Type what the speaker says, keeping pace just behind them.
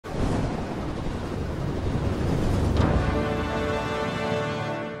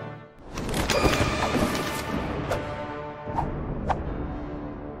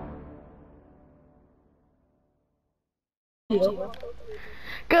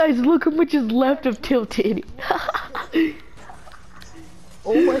Guys, look how much is left of Tilted.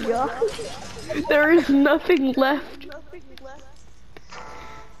 Oh my god. There is nothing left.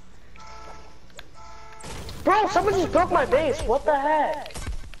 Bro, someone just broke my base. What the heck?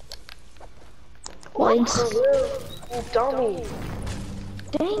 What? For real? You dummy.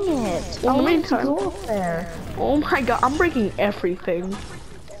 Dang it. Well, I in the wanted to meantime- go up there. Oh my god, I'm breaking everything.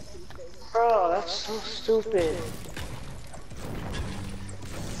 Bro, that's so stupid.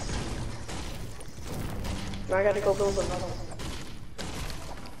 Now I gotta go build another one.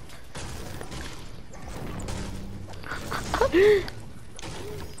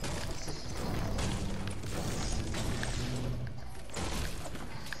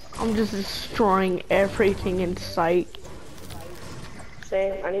 I'm just destroying everything in sight.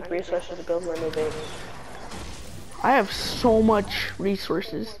 Same, I need resources to build my new base. I have so much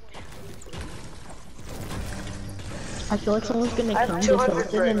resources. I feel like someone's gonna I have come to 200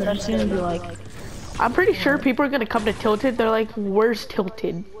 Tilted and they're just gonna be like, I'm pretty sure people are gonna come to Tilted. They're like, where's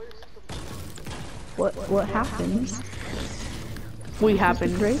Tilted? what happens? We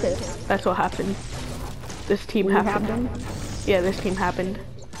happened. Greatest. That's what happened. This team We happened. happened? Yeah, this team happened.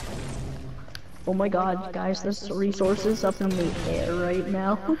 Oh my god, guys, there's resources up in the air right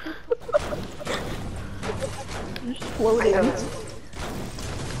now. Just floating. I'm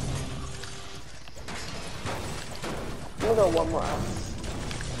gonna go one more out.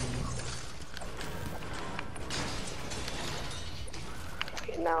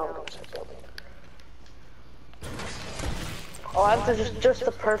 Okay, now I'm gonna start building. Oh, I have to just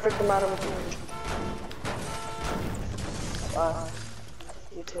the perfect amount of material.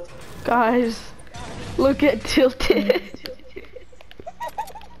 You too. Guys, look at Tilted.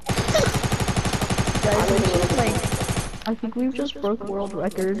 Guys, we should, like, I think we've just broke world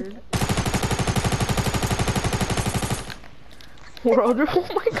record. World, oh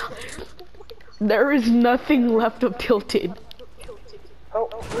my god. There is nothing left of Tilted. Oh,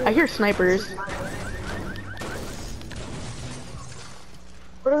 I hear snipers.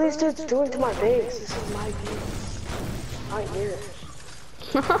 what are these dudes doing to my base? This is my base. Not yours.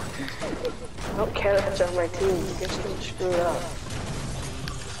 I don't care if it's on my team. You guys can screw it up.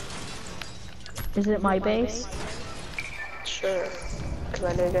 Is it my base? Sure. Because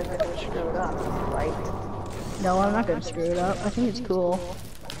I know you guys are gonna screw it up, right? No, I'm not gonna screw it up. I think it's cool.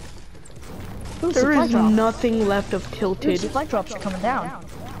 Ooh, There supply is drop. nothing left of Ooh, Tilted. supply drops are coming down.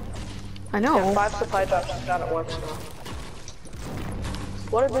 I Yeah, know. 5 supply drops down at once now.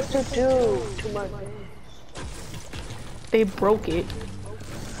 What did this dude do to my base? They broke it.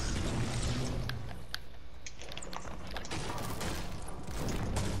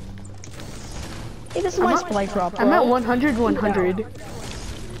 Hey, this is my supply drop, bro. I'm at 100, 100.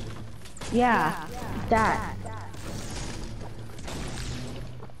 Yeah, that.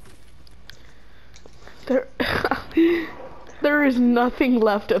 There, there is nothing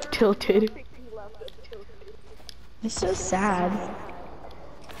left of Tilted. It's so sad.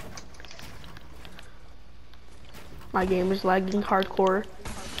 My game is lagging hardcore.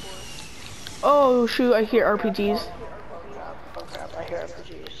 Oh shoot, I hear RPGs. Oh crap, I hear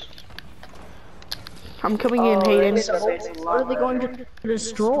RPGs. I'm coming in, Hayden. What are they going to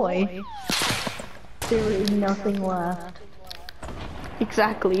destroy? There is nothing left.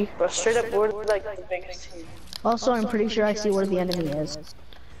 Exactly. But straight up, we're like the biggest team. Also, I'm pretty sure I see where the enemy is.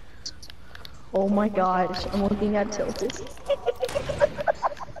 Oh my gosh, I'm looking at Tilted.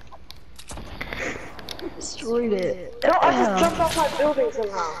 Destroyed it. No, I just jumped off my building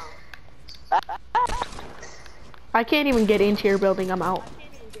somehow. I can't even get into your building, I'm out.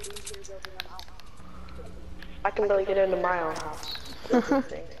 I can barely get into my own house.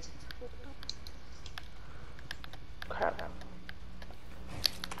 Crap.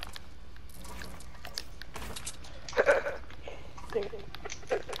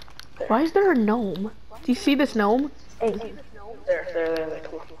 Why is there a gnome? Do you see this gnome? Hey, There,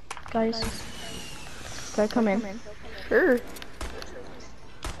 come on. guys. Gotta come in. Sure.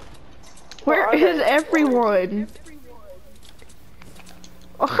 Where is everyone?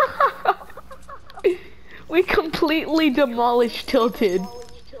 We completely demolished Tilted.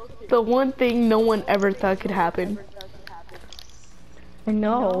 The one thing no one ever thought could happen. I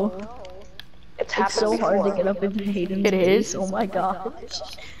know. It's It's so hard to get up into Hayden's It base. is? Oh my gosh.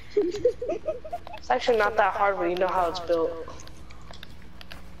 It's actually not that hard when you know how it's built.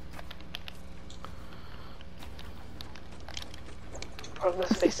 Bro,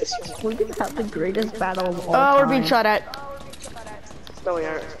 this face is huge. We're gonna have the greatest battle of all Oh, time. we're being shot at. No, we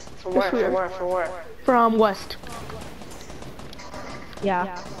aren't. From Yes, we where? are. From where? From west.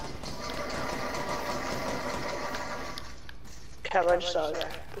 Yeah. Cat, I just saw a guy.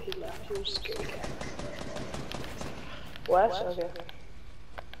 But he left. He was a scary cat. West? Okay.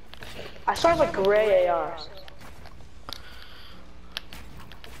 I saw like gray ARs.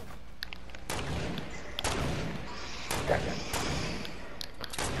 God,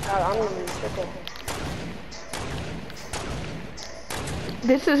 I'm gonna be triple.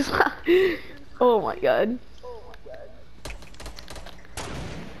 This is. Oh my god.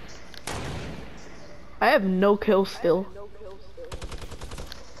 I have no kills still.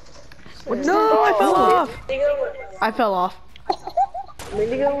 No, I fell off. I fell off.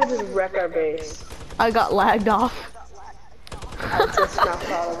 Minigun would just wreck our base. I got lagged off. I just not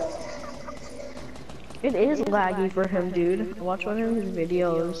thought of it. It is laggy for him, dude. Watch one of his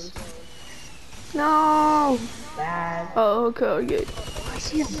videos. No. Bad. Oh, okay. I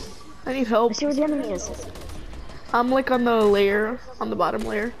see him. I need help. I see where the enemy is. I'm like on the layer, on the bottom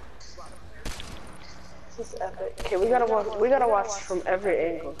layer. This is epic. Okay, we gotta watch from every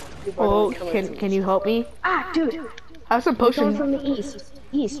angle. People are Oh, gonna be coming can you help me? Ah, dude. I have some Coming potions. from the east.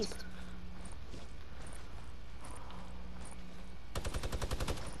 East. Oh,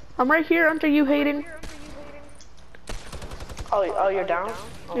 I'm right here under you, Hayden. Oh, you're down?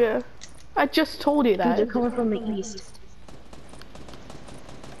 Oh. Yeah. I just told you Dude, they're that. coming from the east.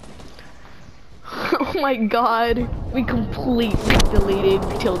 Oh my god. We completely deleted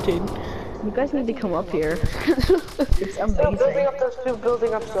Tilted. You guys need to come up here. It's Still building amazing. up those two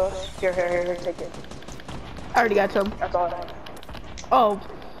building up those. Here, take it. I already got some. That's all I have. Oh,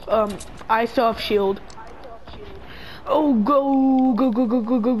 I still have shield. Oh, go.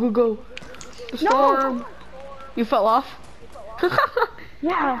 The storm. You fell off?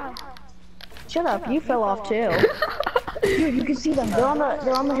 Yeah. Shut up, you fell off too. Dude, you can see them. They're on the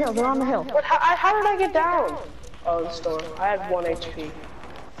hill. They're on the hill. But how did I get down? Oh, the storm. I had 1 HP.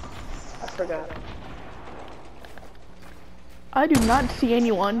 I forgot. I do not see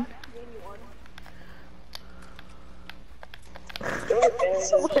anyone.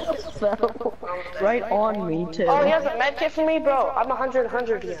 Fell right on me too. Oh, he has a med kit for me, bro. I'm 100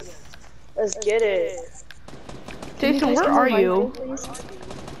 again. Let's get it. Jason, where are you?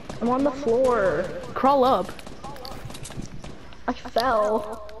 I'm on the floor. Crawl up. I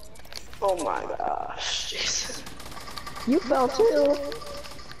fell. Oh my gosh. Jesus. You fell too.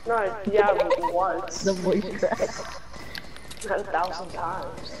 No, yeah, once. The voice crack. 10,000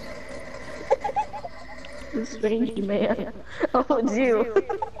 times. The strange man. Oh, it's you.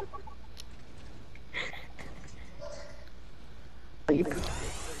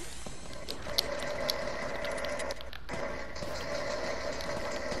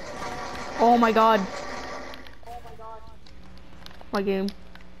 Oh my god. My game.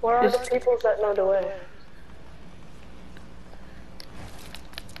 Where are the people that know the way?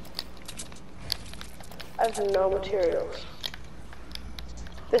 I have no materials.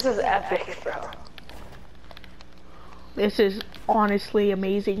 This is epic, bro. This is honestly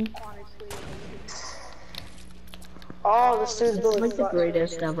amazing. Oh, this dude's It's building like the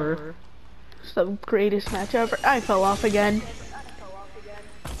greatest ever. It's the greatest match ever. I fell off again.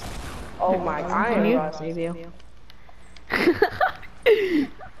 Oh my god. I'm gonna save you.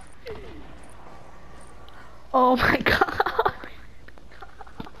 Oh my god.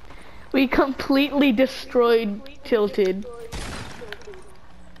 We completely destroyed Tilted.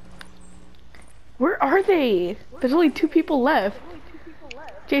 Where are they? There's only 2 people left.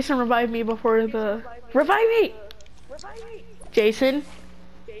 Jason, revive me before the... Revive me! Jason,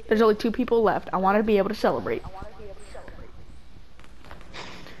 there's only 2 people left. I want to be able to celebrate.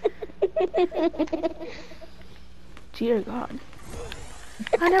 Dear God.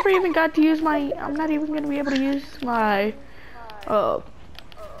 I never even got to use my... I'm not even going to be able to use my...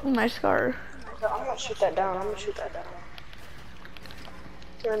 my scar. I'm gonna shoot that down.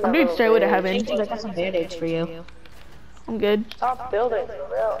 I'm doing Stairway to Heaven. I got some band-aids for you. I'm good. Stop building, for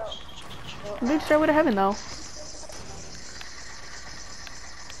real. I'm doing Stairway to Heaven though.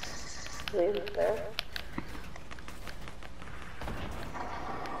 Leave it there.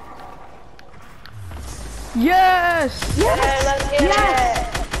 Yes! Yeah, let's get it!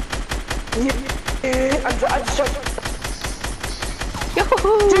 I just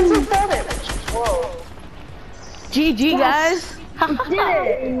Yahoo! Whoa. GG guys!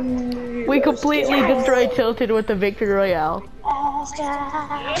 We completely destroyed Tilted with the Victory Royale.